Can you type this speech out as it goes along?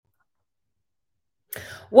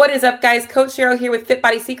What is up, guys? Coach Cheryl here with Fit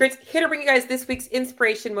Body Secrets, here to bring you guys this week's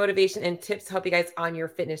inspiration, motivation, and tips to help you guys on your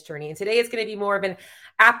fitness journey. And today is going to be more of an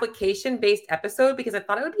application-based episode because I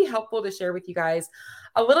thought it would be helpful to share with you guys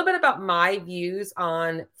a little bit about my views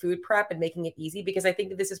on food prep and making it easy, because I think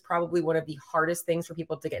that this is probably one of the hardest things for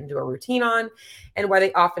people to get into a routine on, and why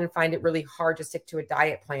they often find it really hard to stick to a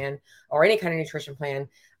diet plan or any kind of nutrition plan.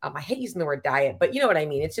 I hate using the word diet, but you know what I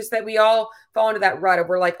mean. It's just that we all fall into that rut of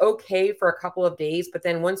we're like, okay for a couple of days, but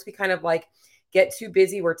then once we kind of like get too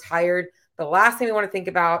busy, we're tired. The last thing we want to think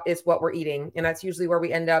about is what we're eating. And that's usually where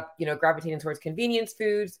we end up, gravitating towards convenience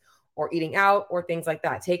foods or eating out or things like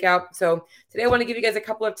that, takeout. So today I want to give you guys a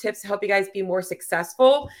couple of tips to help you guys be more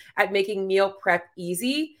successful at making meal prep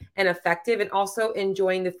easy and effective, and also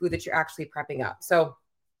enjoying the food that you're actually prepping up. So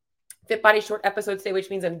Fit Body short episode today, which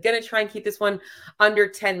means I'm going to try and keep this one under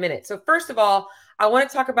 10 minutes. So first of all, I want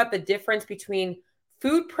to talk about the difference between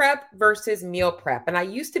food prep versus meal prep. And I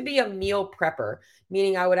used to be a meal prepper,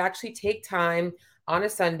 meaning I would actually take time on a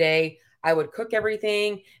Sunday. I would cook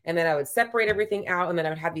everything, and then I would separate everything out, and then I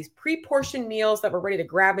would have these pre-portioned meals that were ready to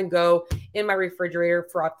grab and go in my refrigerator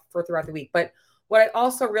for throughout the week. But what I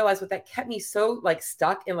also realized, what that kept me so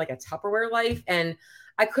stuck in a Tupperware life, and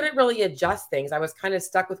I couldn't really adjust things. I was kind of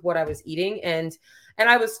stuck with what I was eating, and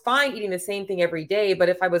I was fine eating the same thing every day. But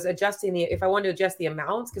if I was if I wanted to adjust the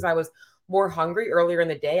amounts because I was more hungry earlier in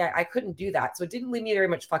the day, I couldn't do that. So it didn't leave me very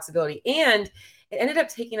much flexibility. And it ended up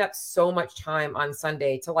taking up so much time on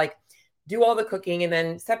Sunday to do all the cooking and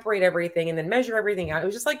then separate everything and then measure everything out. It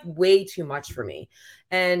was just way too much for me.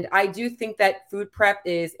 And I do think that food prep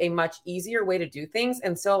is a much easier way to do things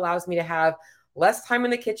and still allows me to have less time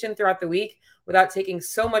in the kitchen throughout the week without taking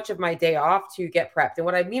so much of my day off to get prepped. And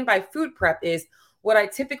what I mean by food prep is what I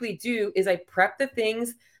typically do is I prep the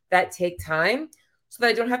things that take time so that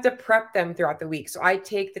I don't have to prep them throughout the week. So I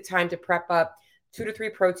take the time to prep up 2 to 3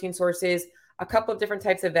 protein sources, a couple of different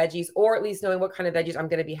types of veggies, or at least knowing what kind of veggies I'm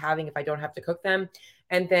going to be having if I don't have to cook them.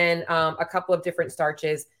 And then a couple of different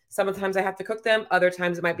starches. Sometimes I have to cook them. Other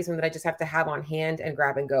times it might be something that I just have to have on hand and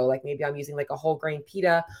grab and go. Like maybe I'm using a whole grain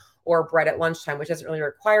pita or bread at lunchtime, which doesn't really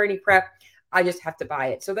require any prep. I just have to buy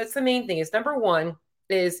it. So that's the main thing. Is number one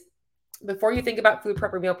is, before you think about food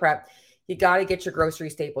prep or meal prep, you got to get your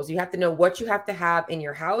grocery staples. You have to know what you have to have in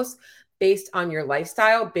your house based on your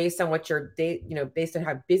lifestyle, based on what your day, based on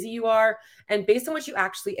how busy you are, and based on what you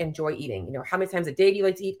actually enjoy eating. How many times a day do you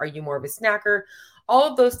like to eat? Are you more of a snacker? All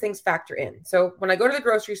of those things factor in. So when I go to the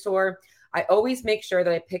grocery store, I always make sure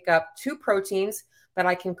that I pick up 2 proteins that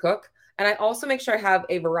I can cook. And I also make sure I have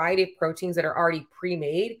a variety of proteins that are already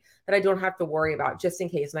pre-made that I don't have to worry about, just in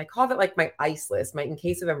case. And I call that my ice list, in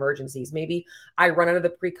case of emergencies. Maybe I run out of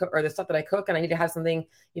the pre-cook or the stuff that I cook and I need to have something,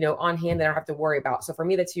 on hand that I don't have to worry about. So for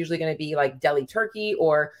me, that's usually going to be deli turkey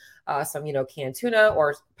or some, canned tuna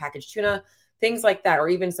or packaged tuna, things like that, or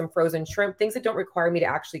even some frozen shrimp, things that don't require me to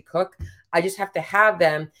actually cook. I just have to have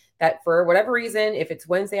them, that for whatever reason, if it's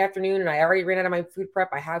Wednesday afternoon and I already ran out of my food prep,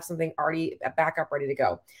 I have something already backup ready to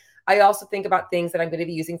go. I also think about things that I'm going to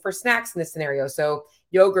be using for snacks in this scenario. So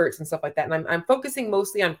yogurts and stuff like that. And I'm focusing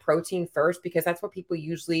mostly on protein first, because that's what people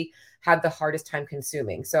usually have the hardest time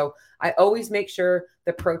consuming. So I always make sure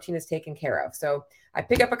the protein is taken care of. So I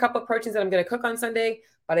pick up a couple of proteins that I'm going to cook on Sunday,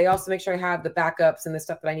 but I also make sure I have the backups and the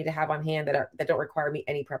stuff that I need to have on hand that don't require me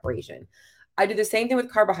any preparation. I do the same thing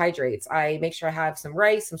with carbohydrates. I make sure I have some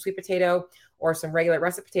rice, some sweet potato, or some regular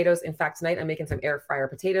russet potatoes. In fact, tonight I'm making some air fryer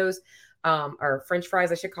potatoes, or French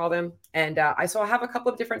fries, I should call them. And so I have a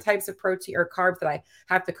couple of different types of protein or carbs that I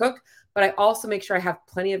have to cook, but I also make sure I have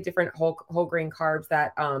plenty of different whole grain carbs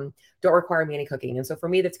that don't require me any cooking. And so for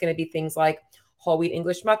me, that's going to be things like whole wheat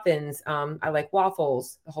English muffins. I like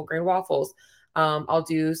waffles, whole grain waffles. I'll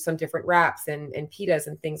do some different wraps and pitas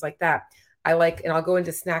and things like that. And I'll go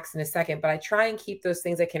into snacks in a second, but I try and keep those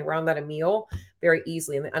things that can round out a meal very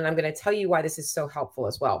easily. And I'm going to tell you why this is so helpful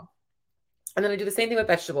as well. And then I do the same thing with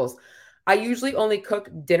vegetables. I usually only cook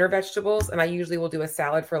dinner vegetables, and I usually will do a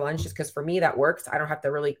salad for lunch, just because for me that works. I don't have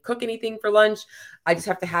to really cook anything for lunch. I just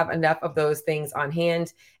have to have enough of those things on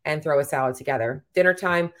hand and throw a salad together. Dinner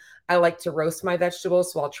time, I like to roast my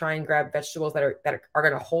vegetables. So I'll try and grab vegetables that are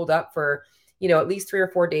going to hold up for, at least 3 or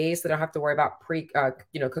 4 days, so I don't have to worry about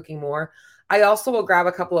cooking more. I also will grab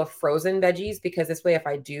a couple of frozen veggies, because this way, if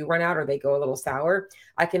I do run out or they go a little sour,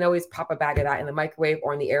 I can always pop a bag of that in the microwave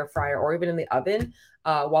or in the air fryer or even in the oven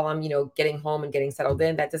while I'm, getting home and getting settled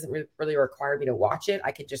in. That doesn't really require me to watch it.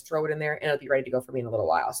 I could just throw it in there and it'll be ready to go for me in a little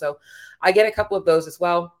while. So I get a couple of those as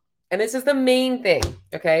well. And this is the main thing,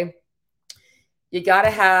 okay? You got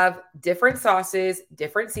to have different sauces,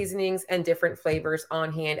 different seasonings, and different flavors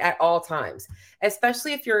on hand at all times,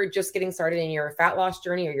 especially if you're just getting started in your fat loss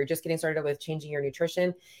journey or you're just getting started with changing your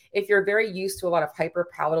nutrition. If you're very used to a lot of hyper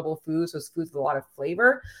palatable foods, those foods with a lot of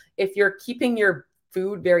flavor, if you're keeping your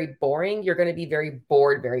food very boring, you're going to be very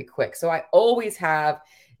bored very quick. So I always have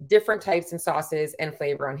different types and sauces and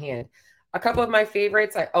flavor on hand. A couple of my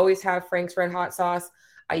favorites, I always have Frank's Red Hot sauce.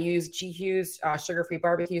 I use G. Hughes sugar-free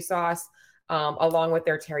barbecue sauce. Along with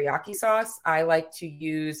their teriyaki sauce. I like to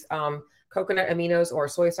use coconut aminos or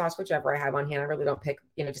soy sauce, whichever I have on hand. I really don't pick,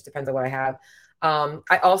 it just depends on what I have.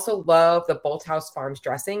 I also love the Bolthouse Farms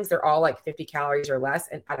dressings. They're all like 50 calories or less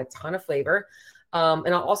and add a ton of flavor.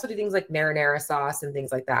 And I'll also do things like marinara sauce and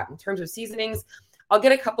things like that. In terms of seasonings, I'll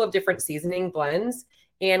get a couple of different seasoning blends.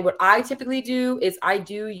 And what I typically do is I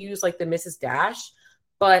do use like the Mrs. Dash,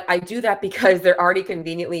 but I do that because they're already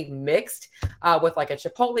conveniently mixed with like a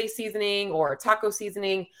chipotle seasoning or a taco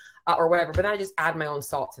seasoning or whatever. But then I just add my own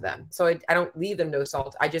salt to them. So I don't leave them no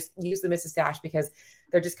salt. I just use the Mrs. Dash because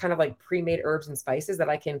they're just kind of like pre-made herbs and spices that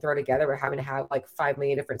I can throw together without having to have like 5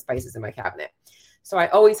 million different spices in my cabinet. So I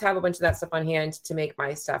always have a bunch of that stuff on hand to make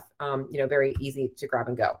my stuff, very easy to grab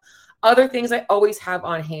and go. Other things I always have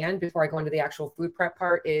on hand before I go into the actual food prep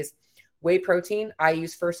part is whey protein. I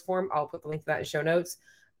use First Form. I'll put the link to that in show notes.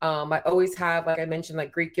 I always have, like I mentioned,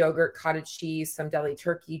 like Greek yogurt, cottage cheese, some deli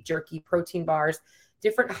turkey, jerky, protein bars,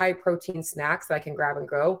 different high protein snacks that I can grab and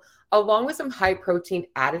go, along with some high protein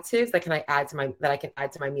additives that I can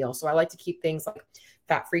add to my meal. So I like to keep things like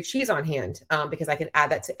fat-free cheese on hand because I can add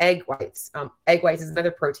that to egg whites. Egg whites is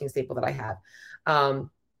another protein staple that I have,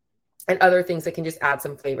 and other things that can just add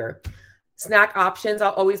some flavor. Snack options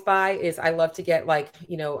I'll always buy is I love to get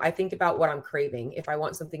I think about what I'm craving. If I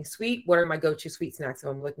want something sweet, what are my go-to sweet snacks? If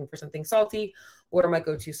I'm looking for something salty, what are my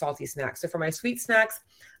go-to salty snacks? So for my sweet snacks,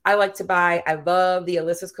 I love the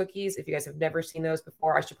Alyssa's cookies. If you guys have never seen those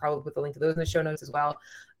before, I should probably put the link to those in the show notes as well.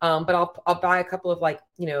 But I'll buy a couple of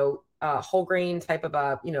whole grain type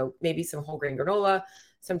of maybe some whole grain granola,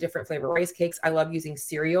 some different flavor rice cakes. I love using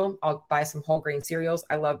cereal. I'll buy some whole grain cereals.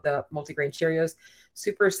 I love the multigrain Cheerios.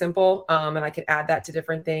 Super simple. And I can add that to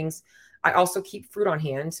different things. I also keep fruit on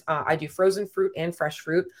hand. I do frozen fruit and fresh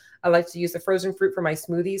fruit. I like to use the frozen fruit for my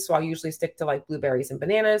smoothies. So I'll usually stick to like blueberries and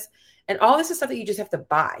bananas. And all this is stuff that you just have to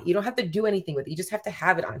buy. You don't have to do anything with it. You just have to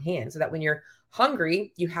have it on hand so that when you're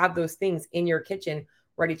hungry, you have those things in your kitchen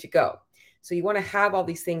ready to go. So you want to have all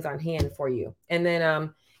these things on hand for you. And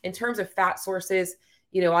then in terms of fat sources,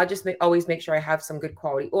 I just always make sure I have some good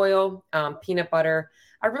quality oil, peanut butter.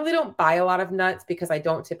 I really don't buy a lot of nuts because I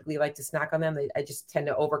don't typically like to snack on them. I just tend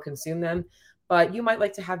to overconsume them. But you might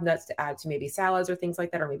like to have nuts to add to maybe salads or things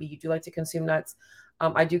like that, or maybe you do like to consume nuts.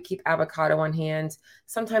 I do keep avocado on hand.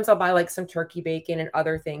 Sometimes I'll buy like some turkey bacon and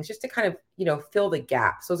other things just to kind of, fill the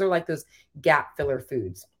gaps. Those are like those gap filler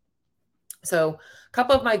foods. So a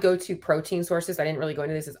couple of my go-to protein sources, I didn't really go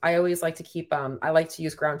into this, is I always like to keep, I like to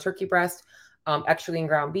use ground turkey breast, extra lean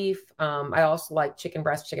ground beef. I also like chicken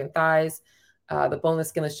breast, chicken thighs. The boneless,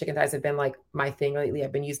 skinless chicken thighs have been like my thing lately.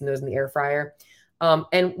 I've been using those in the air fryer.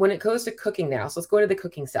 And when it goes to cooking now, so let's go into the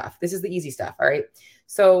cooking stuff. This is the easy stuff. All right.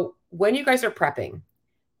 So when you guys are prepping,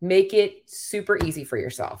 make it super easy for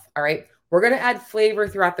yourself. All right. We're going to add flavor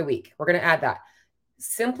throughout the week. We're going to add that.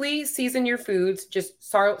 Simply season your foods, just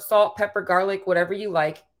salt, pepper, garlic, whatever you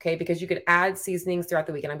like. Okay. Because you can add seasonings throughout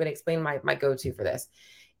the week. And I'm going to explain my go-to for this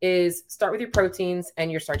is start with your proteins and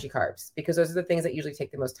your starchy carbs, because those are the things that usually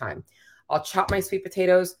take the most time. I'll chop my sweet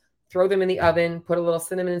potatoes, throw them in the oven, put a little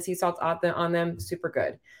cinnamon and sea salt on them. Super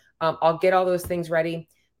good. I'll get all those things ready.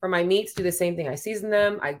 For my meats, do the same thing. I season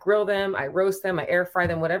them, I grill them, I roast them, I air fry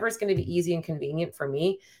them, whatever is going to be easy and convenient for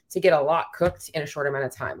me to get a lot cooked in a short amount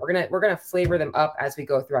of time. We're gonna flavor them up as we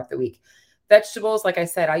go throughout the week. Vegetables, like I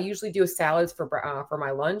said, I usually do salads for my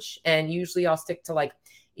lunch, and usually I'll stick to like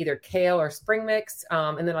either kale or spring mix,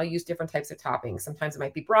 and then I'll use different types of toppings. Sometimes it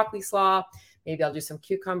might be broccoli slaw. Maybe I'll do some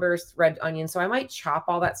cucumbers, red onion. So I might chop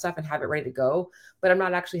all that stuff and have it ready to go, but I'm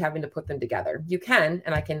not actually having to put them together. You can,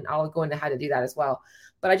 and I'll go into how to do that as well.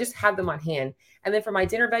 But I just have them on hand. And then for my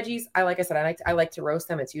dinner veggies, I like to roast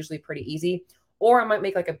them. It's usually pretty easy. Or I might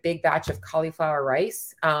make like a big batch of cauliflower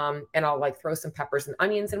rice, and I'll like throw some peppers and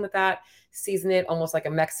onions in with that, season it almost like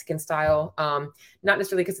a Mexican style. Not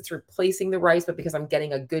necessarily because it's replacing the rice, but because I'm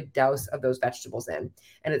getting a good douse of those vegetables in,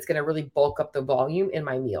 and it's going to really bulk up the volume in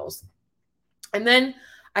my meals. And then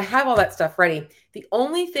I have all that stuff ready. The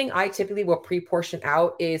only thing I typically will pre-portion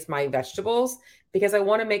out is my vegetables, because I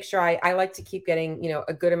want to make sure I like to keep getting,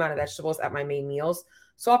 a good amount of vegetables at my main meals.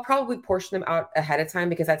 So I'll probably portion them out ahead of time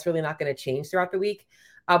because that's really not going to change throughout the week.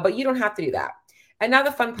 But you don't have to do that. And now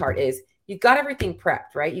the fun part is you've got everything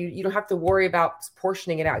prepped, right? You don't have to worry about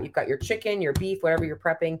portioning it out. You've got your chicken, your beef, whatever you're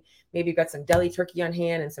prepping. Maybe you've got some deli turkey on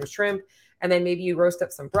hand and some shrimp. And then maybe you roast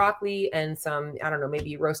up some broccoli and some, I don't know, maybe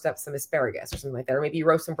you roast up some asparagus or something like that. Or maybe you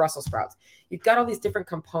roast some Brussels sprouts. You've got all these different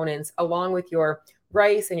components along with your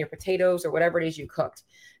rice and your potatoes or whatever it is you cooked.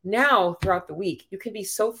 Now, throughout the week, you can be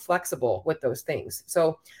so flexible with those things.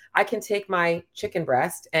 So I can take my chicken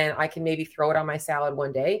breast and I can maybe throw it on my salad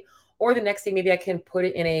one day. Or the next day, maybe I can put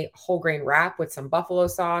it in a whole grain wrap with some buffalo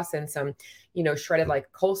sauce and some, shredded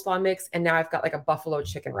like coleslaw mix. And now I've got like a buffalo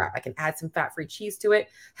chicken wrap. I can add some fat-free cheese to it.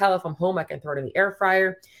 Hell, if I'm home, I can throw it in the air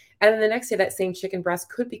fryer. And then the next day, that same chicken breast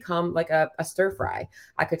could become like a stir fry.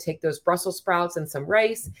 I could take those Brussels sprouts and some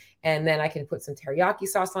rice, and then I can put some teriyaki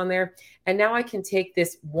sauce on there. And now I can take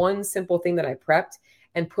this one simple thing that I prepped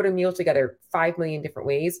and put a meal together 5 million different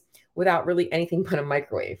ways without really anything but a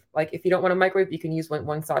microwave. Like if you don't want a microwave, you can use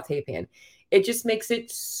one saute pan. It just makes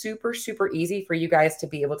it super, super easy for you guys to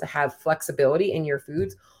be able to have flexibility in your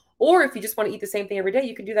foods. Or if you just want to eat the same thing every day,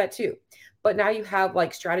 you can do that too. But now you have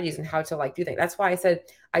like strategies and how to like do things. That's why I said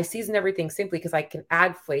I season everything simply because I can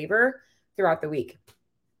add flavor throughout the week.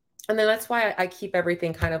 And then that's why I keep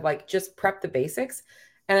everything kind of like just prep the basics.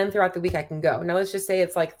 And then throughout the week I can go. Now let's just say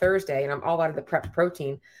it's like Thursday and I'm all out of the prepped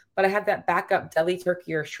protein, but I have that backup deli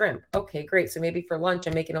turkey or shrimp. Okay, great. So maybe for lunch,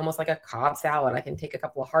 I'm making almost like a Cobb salad. I can take a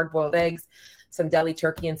couple of hard-boiled eggs, some deli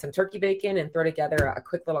turkey and some turkey bacon and throw together a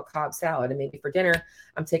quick little Cobb salad. And maybe for dinner,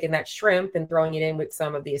 I'm taking that shrimp and throwing it in with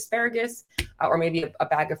some of the asparagus or maybe a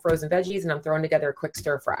bag of frozen veggies and I'm throwing together a quick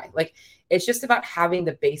stir fry. Like it's just about having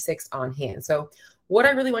the basics on hand. So what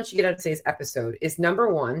I really want you to get out of today's episode is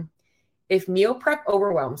number one, if meal prep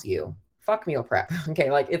overwhelms you, fuck meal prep. Okay,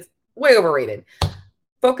 like it's way overrated.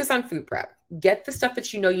 Focus on food prep. Get the stuff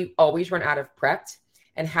that you know you always run out of prepped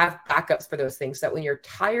and have backups for those things so that when you're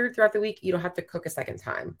tired throughout the week, you don't have to cook a second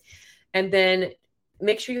time. And then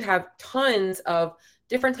make sure you have tons of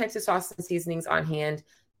different types of sauces and seasonings on hand,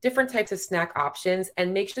 different types of snack options,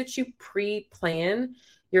 and make sure that you pre-plan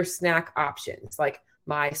your snack options. Like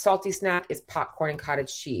my salty snack is popcorn and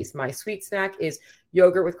cottage cheese. My sweet snack is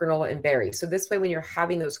yogurt with granola and berries. So this way, when you're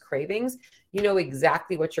having those cravings, you know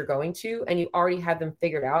exactly what you're going to, and you already have them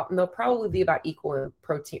figured out. And they'll probably be about equal in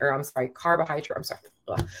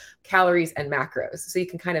calories and macros. So you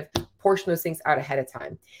can kind of portion those things out ahead of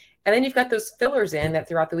time. And then you've got those fillers in that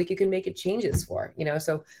throughout the week you can make it changes for,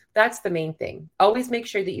 so that's the main thing. Always make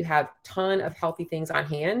sure that you have a ton of healthy things on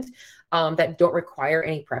hand that don't require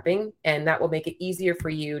any prepping. And that will make it easier for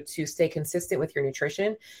you to stay consistent with your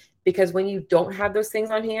nutrition. Because when you don't have those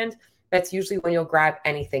things on hand, that's usually when you'll grab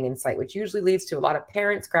anything in sight, which usually leads to a lot of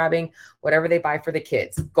parents grabbing whatever they buy for the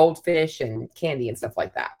kids, goldfish and candy and stuff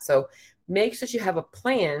like that. So make sure that you have a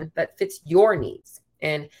plan that fits your needs.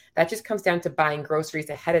 And that just comes down to buying groceries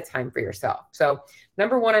ahead of time for yourself. So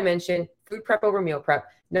number one, I mentioned food prep over meal prep.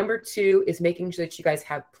 Number two is making sure that you guys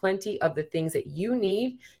have plenty of the things that you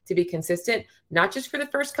need to be consistent, not just for the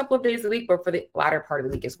first couple of days of the week, but for the latter part of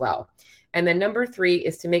the week as well. And then number three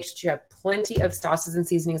is to make sure you have plenty of sauces and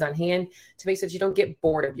seasonings on hand to make sure that you don't get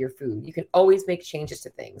bored of your food. You can always make changes to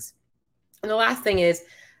things. And the last thing is,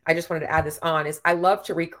 I just wanted to add this on, is I love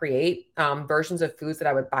to recreate versions of foods that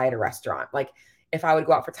I would buy at a restaurant. Like if I would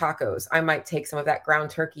go out for tacos, I might take some of that ground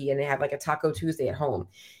turkey and they have like a Taco Tuesday at home.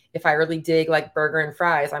 If I really dig like burger and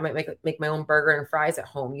fries, I might make my own burger and fries at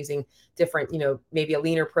home using different, maybe a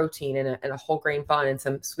leaner protein and a whole grain bun and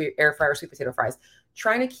some sweet air fryer sweet potato fries.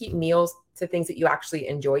 Trying to keep meals to things that you actually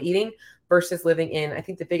enjoy eating versus living in, I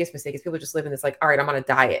think the biggest mistake is people just live in this like, all right, I'm on a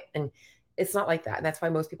diet. And it's not like that. And that's why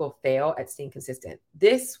most people fail at staying consistent.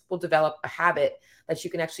 This will develop a habit that you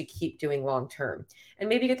can actually keep doing long-term and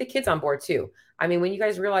maybe get the kids on board too. I mean, when you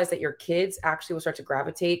guys realize that your kids actually will start to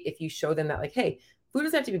gravitate if you show them that like, hey, food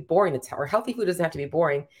doesn't have to be boring or healthy food doesn't have to be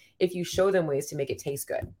boring if you show them ways to make it taste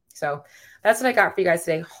good. So that's what I got for you guys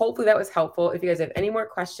today. Hopefully that was helpful. If you guys have any more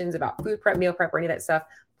questions about food prep, meal prep, or any of that stuff,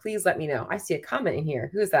 please let me know. I see a comment in here.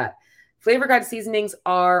 Who is that? Flavor God seasonings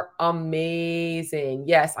are amazing.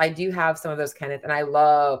 Yes, I do have some of those, Kenneth, and I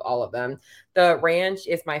love all of them. The ranch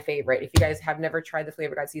is my favorite. If you guys have never tried the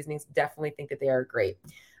Flavor God seasonings, definitely think that they are great.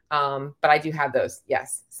 But I do have those.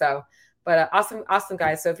 Yes. So, but awesome,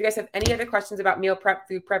 guys. So if you guys have any other questions about meal prep,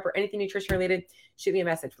 food prep, or anything nutrition related, shoot me a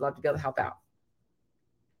message. We'd love to be able to help out.